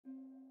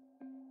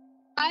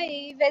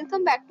Hi,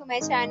 welcome back to my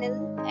channel.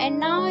 And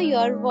now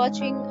you're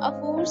watching a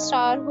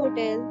 4-star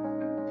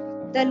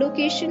hotel. The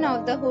location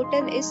of the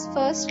hotel is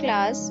first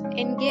class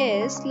and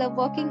guests love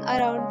walking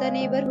around the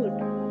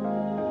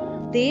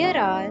neighborhood. There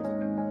are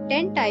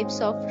 10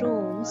 types of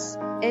rooms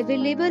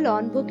available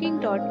on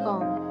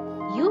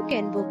booking.com. You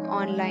can book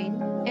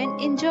online and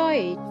enjoy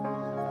it.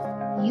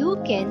 You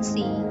can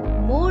see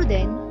more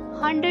than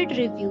 100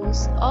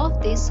 reviews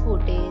of this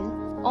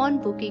hotel on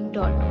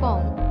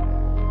booking.com.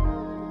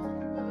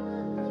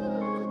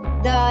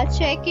 The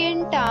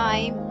check-in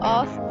time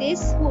of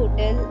this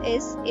hotel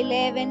is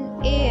 11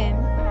 a.m.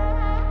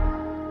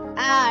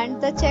 and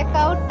the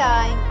checkout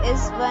time is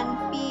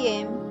 1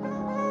 p.m.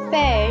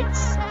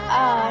 Pets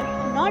are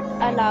not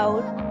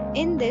allowed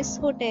in this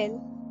hotel.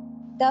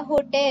 The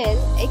hotel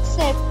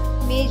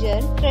accepts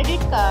major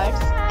credit cards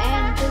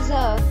and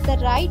reserves the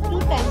right to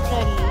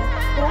temporarily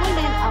hold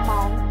an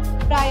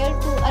amount prior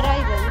to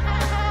arrival.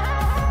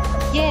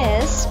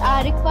 Guests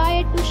are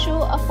required to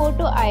show a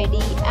photo ID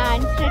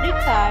and credit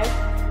card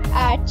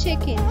at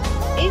check-in.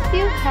 If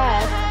you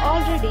have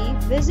already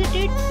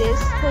visited this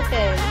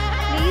hotel,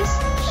 please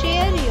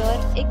share your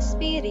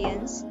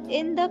experience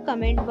in the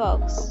comment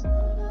box.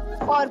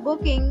 For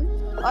booking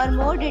or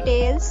more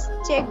details,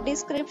 check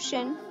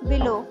description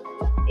below.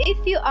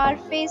 If you are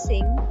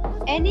facing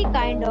any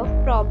kind of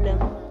problem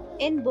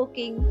in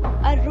booking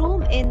a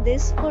room in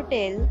this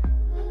hotel,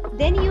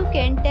 then you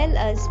can tell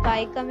us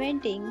by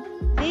commenting.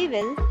 We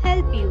will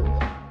help you.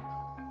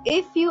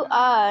 If you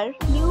are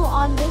new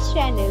on this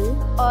channel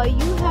or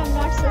you have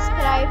not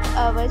subscribed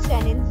our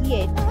channel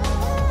yet,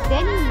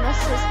 then you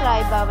must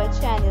subscribe our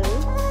channel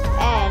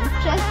and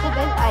press the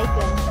bell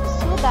icon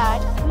so that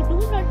you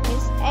do not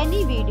miss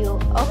any video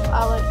of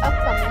our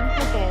upcoming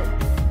hotel.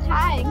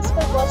 Thanks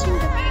for watching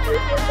the video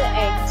till the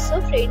end.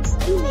 So friends,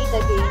 we'll meet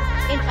again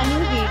in a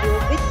new video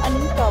with a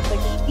new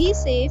property. Be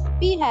safe,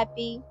 be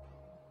happy.